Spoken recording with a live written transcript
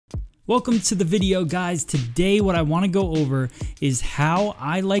Welcome to the video, guys. Today what I want to go over is how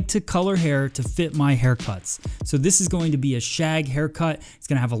I like to color hair to fit my haircuts. So this is going to be a shag haircut. It's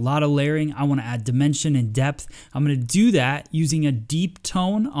going to have a lot of layering. I want to add dimension and depth. I'm going to do that using a deep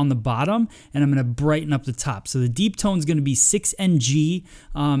tone on the bottom, and I'm going to brighten up the top. So the deep tone is going to be 6NG.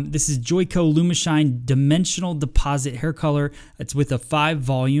 This is Joico Lumishine Dimensional Deposit hair color. It's with a 5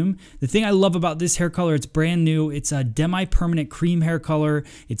 volume. The thing I love about this hair color, it's brand new. It's a demi-permanent cream hair color.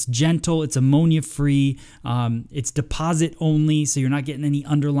 It's gentle. It's ammonia free. It's deposit only, so you're not getting any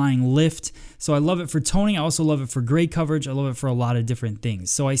underlying lift. So I love it for toning. I also love it for gray coverage. I love it for a lot of different things.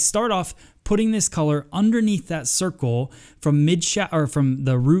 So I start off putting this color underneath that circle from mid shaft, or from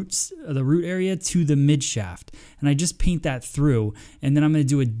the root area to the mid shaft, and I just paint that through. And then I'm going to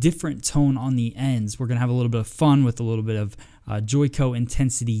do a different tone on the ends. We're going to have a little bit of fun with a little bit of Joico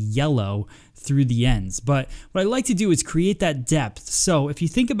Intensity Yellow through the ends. But what I like to do is create that depth. So if you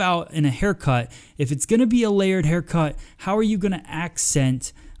think about in a haircut, if it's going to be a layered haircut, how are you going to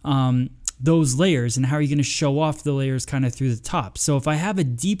accent those layers, and how are you going to show off the layers kind of through the top? So if I have a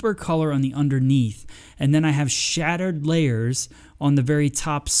deeper color on the underneath, and then I have shattered layers on the very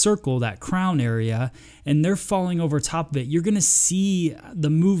top circle, that crown area, and they're falling over top of it, you're going to see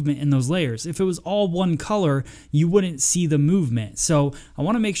the movement in those layers. If it was all one color, you wouldn't see the movement. So I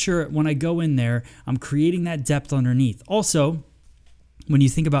want to make sure when I go in there, I'm creating that depth underneath. Also, when you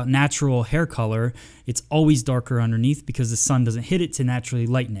think about natural hair color, it's always darker underneath because the sun doesn't hit it to naturally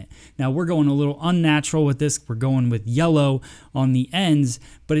lighten it. Now we're going a little unnatural with this. We're going with yellow on the ends,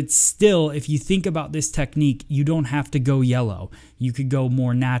 but it's still, if you think about this technique, you don't have to go yellow. You could go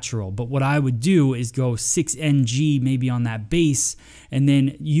more natural. But what I would do is go 6NG maybe on that base, and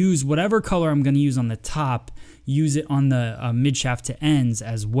then use whatever color I'm going to use on the top, use it on the mid shaft to ends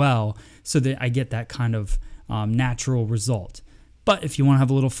as well, so that I get that kind of natural result. But if you want to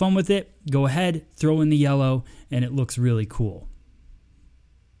have a little fun with it, go ahead, throw in the yellow, and it looks really cool.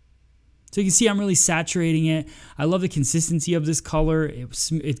 So you can see I'm really saturating it. I love the consistency of this color.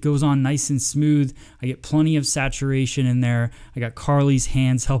 It goes on nice and smooth. I get plenty of saturation in there. I got Carly's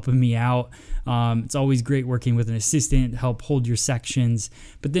hands helping me out. It's always great working with an assistant to help hold your sections.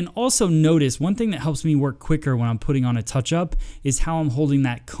 But then also notice, one thing that helps me work quicker when I'm putting on a touch-up is how I'm holding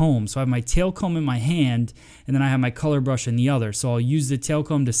that comb. So I have my tail comb in my hand, and then I have my color brush in the other. So I'll use the tail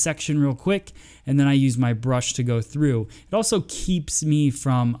comb to section real quick, and then I use my brush to go through. It also keeps me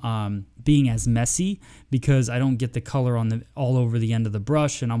from being as messy because I don't get the color on all over the end of the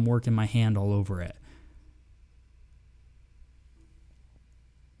brush, and I'm working my hand all over it.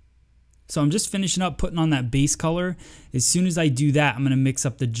 So I'm just finishing up putting on that base color. As soon as I do that, I'm going to mix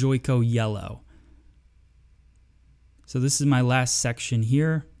up the Joico yellow. So this is my last section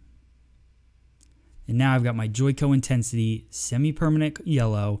here. And now I've got my Joico Intensity semi-permanent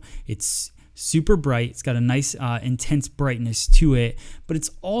yellow. It's super bright. It's got a nice intense brightness to it, but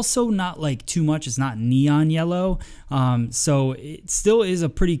it's also not like too much. It's not neon yellow. So it still is a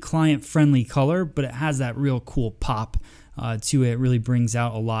pretty client-friendly color, but it has that real cool pop to it. It really brings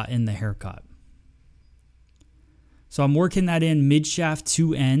out a lot in the haircut. So I'm working that in mid shaft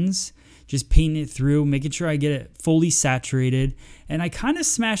to ends, just painting it through, making sure I get it fully saturated. And I kind of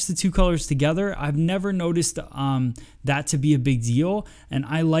smash the two colors together. I've never noticed that to be a big deal, and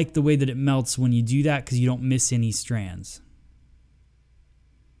I like the way that it melts when you do that because you don't miss any strands.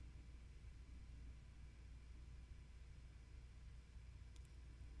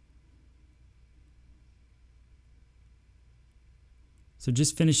 So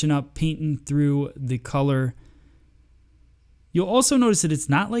just finishing up painting through the color. You'll also notice that it's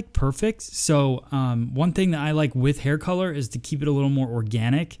not like perfect. So one thing that I like with hair color is to keep it a little more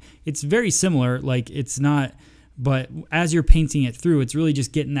organic. It's very similar, like it's not, but as you're painting it through, it's really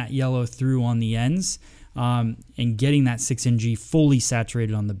just getting that yellow through on the ends and getting that 6NG fully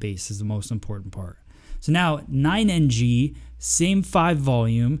saturated on the base is the most important part. So now 9NG, same 5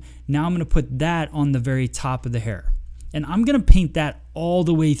 volume. Now I'm going to put that on the very top of the hair. And I'm going to paint that all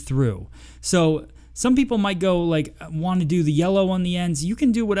the way through. So some people might go like want to do the yellow on the ends. You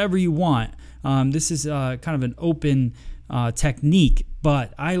can do whatever you want. This is kind of an open technique,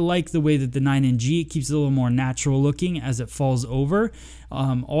 but I like the way that the 9NG, it keeps it a little more natural looking as it falls over.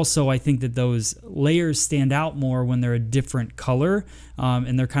 Also, I think that those layers stand out more when they're a different color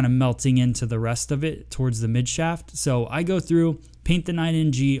and they're kind of melting into the rest of it towards the mid shaft. So I go through, paint the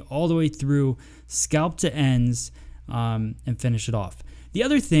 9NG all the way through, scalp to ends, and finish it off. The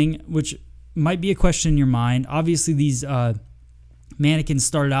other thing, which might be a question in your mind, obviously these mannequins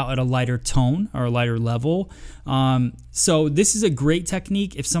started out at a lighter tone or a lighter level. So this is a great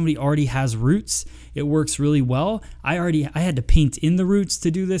technique if somebody already has roots. it works really well. I had to paint in the roots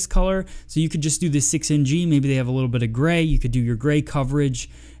to do this color, so you could just do the 6NG. Maybe they have a little bit of gray. You could do your gray coverage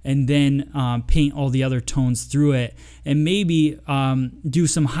and then paint all the other tones through it, and maybe do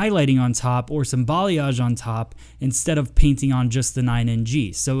some highlighting on top or some balayage on top instead of painting on just the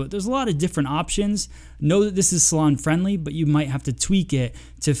 9NG. So there's a lot of different options. Know that this is salon friendly, but you might have to tweak it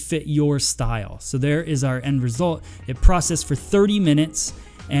to fit your style. So there is our end result. It processed for 30 minutes.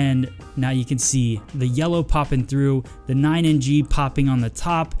 And now you can see the yellow popping through, the 9NG popping on the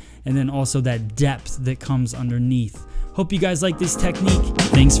top, and then also that depth that comes underneath. Hope you guys like this technique.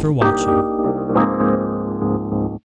 Thanks for watching.